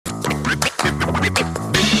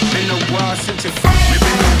Hey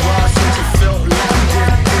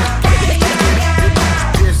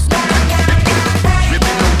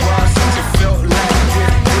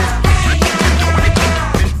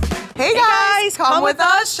guys, come with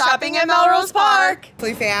us shopping at Melrose Park.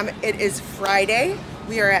 Flea fam, it is Friday.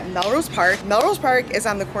 We are at Melrose Park. Melrose Park is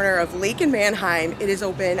on the corner of Lake and Manheim. It is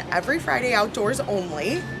open every Friday, outdoors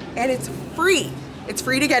only, and it's free. It's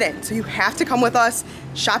free to get in, so you have to come with us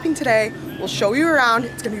shopping today. We'll show you around.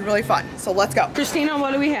 It's gonna be really fun. So let's go. Christina,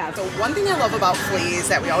 what do we have? So one thing I love about Flea is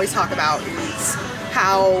that we always talk about is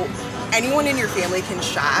how anyone in your family can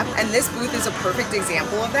shop, and this booth is a perfect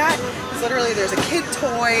example of that. It's literally, there's a kid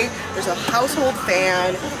toy, there's a household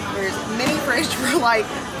fan, there's a mini fridge for like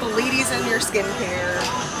the ladies in your skincare,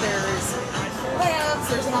 there's lamps,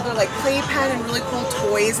 there's another like play pen and really cool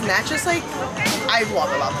toys, and that's just like, I love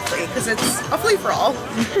about the Flea, because it's a Flea for all,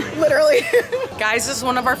 literally. Guys, this is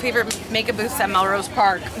one of our favorite makeup booths at Melrose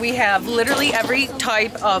Park. We have literally every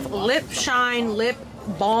type of lip shine, lip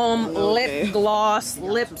balm, lip gloss,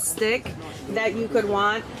 lipstick that you could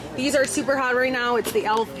want. These are super hot right now. It's the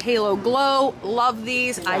e.l.f. Halo Glow. Love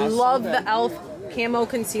these. I love the e.l.f. Camo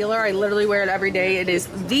Concealer. I literally wear it every day. It is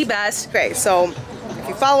the best. Okay, so if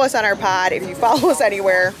you follow us on our pod, if you follow us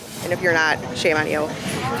anywhere, and if you're not, shame on you.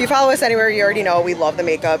 If you follow us anywhere, you already know we love the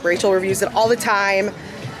makeup. Rachel reviews it all the time.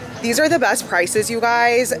 These are the best prices, you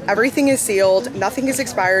guys. Everything is sealed, nothing is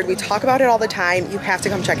expired. We talk about it all the time. You have to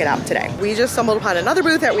come check it out today. We just stumbled upon another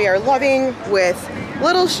booth that we are loving with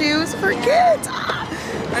little shoes for kids.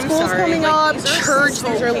 School's coming up, church,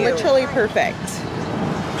 these are literally perfect.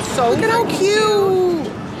 So look at how cute.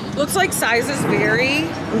 Looks like sizes vary.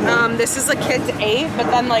 This is a kid's 8, but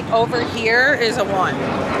then like over here is a 1.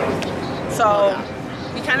 So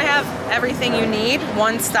you kind of have everything you need.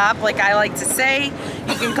 One stop, like I like to say.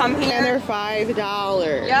 You can come here. And they're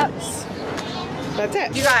 $5. Yep. That's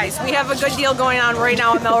it. You guys, we have a good deal going on right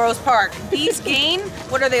now at Melrose Park. These Gain,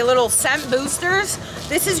 what are they, little scent boosters?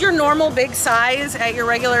 This is your normal big size at your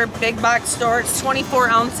regular big box store. It's 24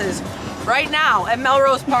 ounces. Right now at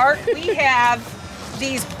Melrose Park, we have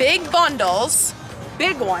these big bundles,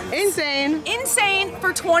 big ones. Insane. Insane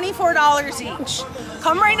for $24 each.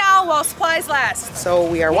 Come right now while supplies last. So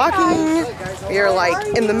we are walking. We are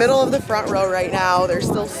like in the middle of the front row right now. There's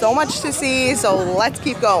still so much to see, so let's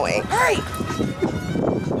keep going. All right.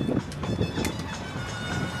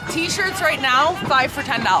 T-shirts right now, 5 for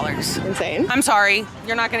 $10. Insane. I'm sorry,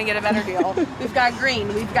 you're not gonna get a better deal. We've got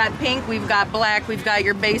green, we've got pink, we've got black, we've got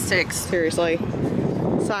your basics. Seriously.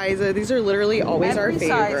 Sizes, these are literally always our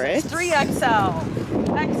favorites. 3XL,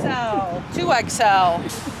 XL, 2XL.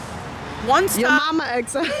 One stop. Your mama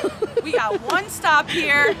XL. We got one stop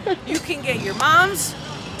here. You can get your mom's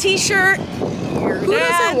t-shirt, your Who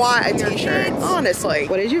doesn't want a your t-shirt? kids'. Honestly.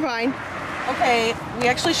 What did you find? Okay, we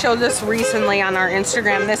actually showed this recently on our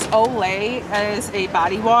Instagram. This Olay is a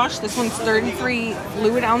body wash. This one's 33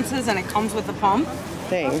 fluid ounces and it comes with a pump.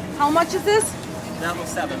 Dang. How much is this? That was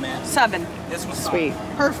 7, man. 7. This was Sweet.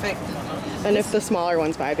 Perfect. And if the smaller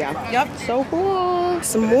one's 5, yeah. Yep. So cool.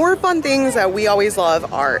 Some more fun things that we always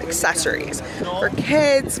love are accessories. For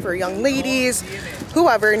kids, for young ladies,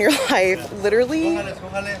 whoever in your life, literally,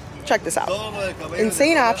 check this out.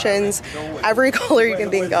 Insane options, every color you can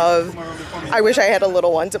think of. I wish I had a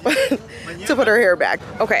little one to put her hair back.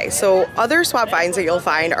 Okay, so other swap finds that you'll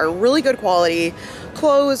find are really good quality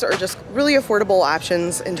clothes or just really affordable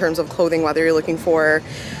options in terms of clothing, whether you're looking for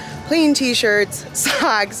plain t-shirts,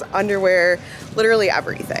 socks, underwear, literally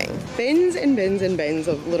everything. Bins and bins and bins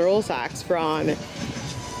of literal socks, from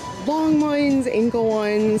long ones, ankle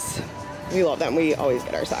ones. We love them. We always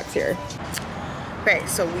get our socks here. Okay,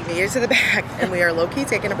 so we made it to the back and we are low-key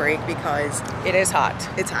taking a break because It is hot.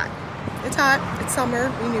 it's hot. It's hot. It's summer.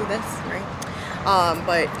 We knew this, right?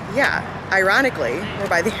 But yeah, ironically, we're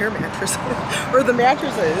by the air mattress or the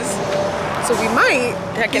mattresses, so we might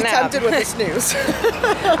be tempted with the snooze.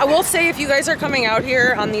 I will say, if you guys are coming out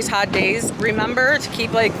here on these hot days, remember to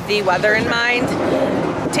keep like the weather in mind.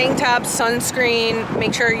 Tank tops, sunscreen,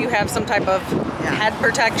 make sure you have some type of head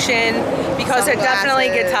protection because it definitely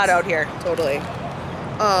gets hot out here. Totally.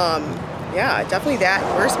 Yeah, definitely that.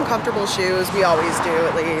 Wear some comfortable shoes. We always do,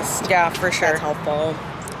 at least. Yeah, for sure. That's helpful.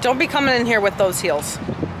 Don't be coming in here with those heels.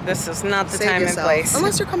 This is not the Save time yourself. and place.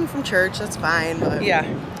 Unless you're coming from church, that's fine. But yeah.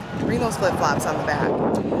 Bring those flip-flops on the back.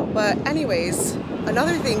 But anyways,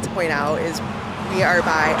 another thing to point out is we are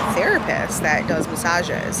by a therapist that does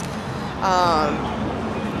massages.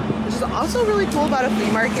 Which is also really cool about a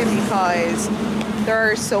flea market because there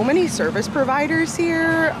are so many service providers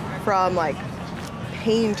here, from like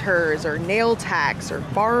painters or nail techs or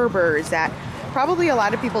barbers, that probably a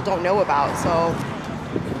lot of people don't know about. So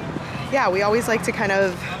yeah, we always like to kind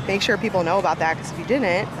of make sure people know about that, because if you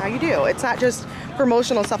didn't, now you do. It's not just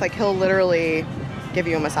promotional stuff, like he'll literally give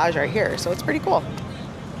you a massage right here, so it's pretty cool.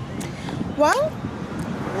 Well,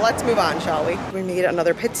 let's move on, shall we? We made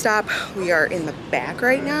another pit stop. We are in the back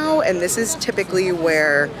right now, and this is typically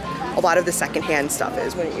where a lot of the secondhand stuff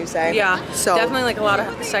is, wouldn't you say? Yeah, so definitely like a lot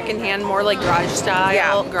of secondhand, more like garage style.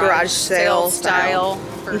 Yeah, garage sale style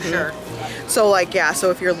for sure. So like, yeah,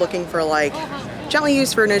 so if you're looking for like gently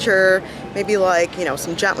used furniture, maybe like, you know,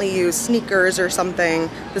 some gently used sneakers or something,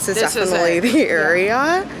 this is definitely the area.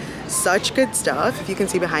 Yeah. Such good stuff, if you can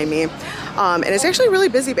see behind me. And it's actually really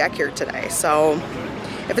busy back here today, so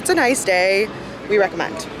if it's a nice day, we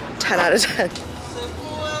recommend. 10 out of 10.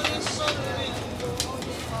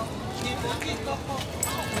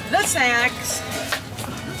 The snacks.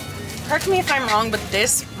 Correct me if I'm wrong, but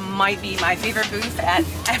this might be my favorite booth at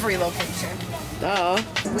every location.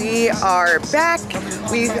 We are back.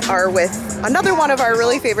 We are with another one of our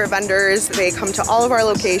really favorite vendors. They come to all of our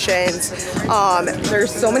locations.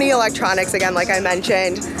 There's so many electronics, again, like I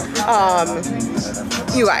mentioned.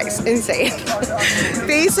 You guys, insane.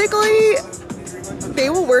 Basically, they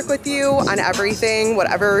will work with you on everything,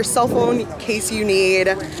 whatever cell phone case you need.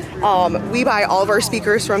 We buy all of our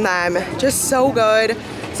speakers from them. Just so good,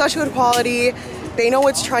 such good quality. They know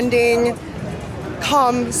what's trending.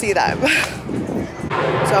 Come see them.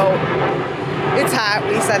 So it's hot,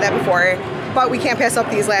 we said that before, but we can't pass up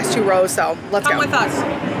these last 2 rows, so let's go. Come with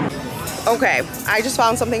us. Okay, I just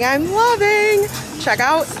found something I'm loving. Check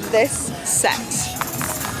out this set.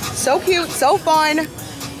 So cute, so fun.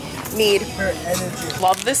 Need.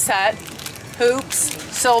 Love this set. Hoops,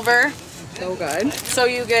 silver. So good. So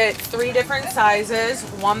you get 3 different sizes,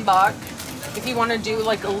 $1. If you want to do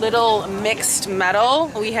like a little mixed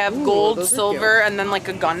metal, we have gold, silver, and then like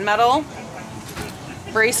a gunmetal.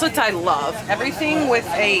 Bracelets I love. Everything with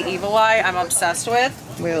a evil eye I'm obsessed with.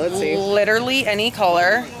 Wait, let's see. Literally any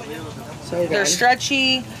color. So good. They're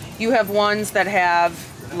stretchy. You have ones that have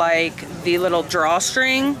like the little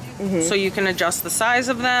drawstring, so you can adjust the size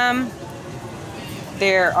of them.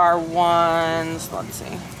 There are ones, let's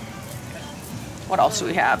see. What else do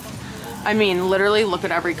we have? I mean, literally look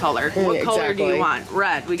at every color. What color do you want?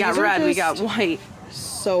 Red. We got red, we got white.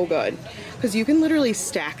 So good. Because you can literally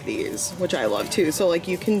stack these, which I love too. So like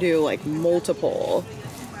you can do like multiple,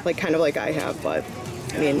 like kind of like I have, but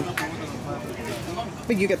I mean,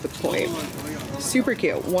 but you get the point. Super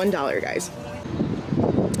cute. $1, guys.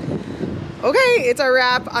 Okay, it's a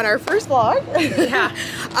wrap on our first vlog. Yeah.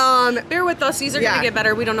 Bear with us. These are gonna get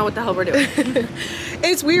better. We don't know what the hell we're doing.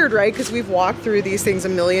 It's weird, right? Because we've walked through these things a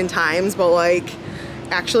million times, but like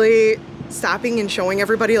actually stopping and showing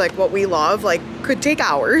everybody like what we love like could take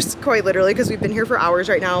hours, quite literally, because we've been here for hours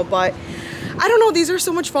right now. But I don't know, these are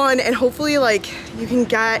so much fun, and hopefully like you can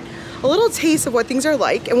get a little taste of what things are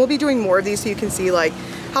like, and we'll be doing more of these so you can see like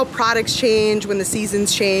how products change when the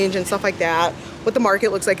seasons change and stuff like that, what the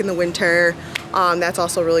market looks like in the winter. That's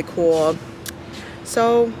also really cool.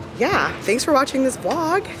 So yeah, thanks for watching this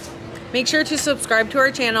vlog. Make sure to subscribe to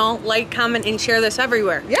our channel, like, comment, and share this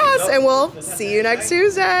everywhere. Yes, and we'll see you next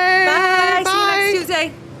Tuesday. Bye. Bye. See you next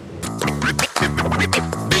Tuesday.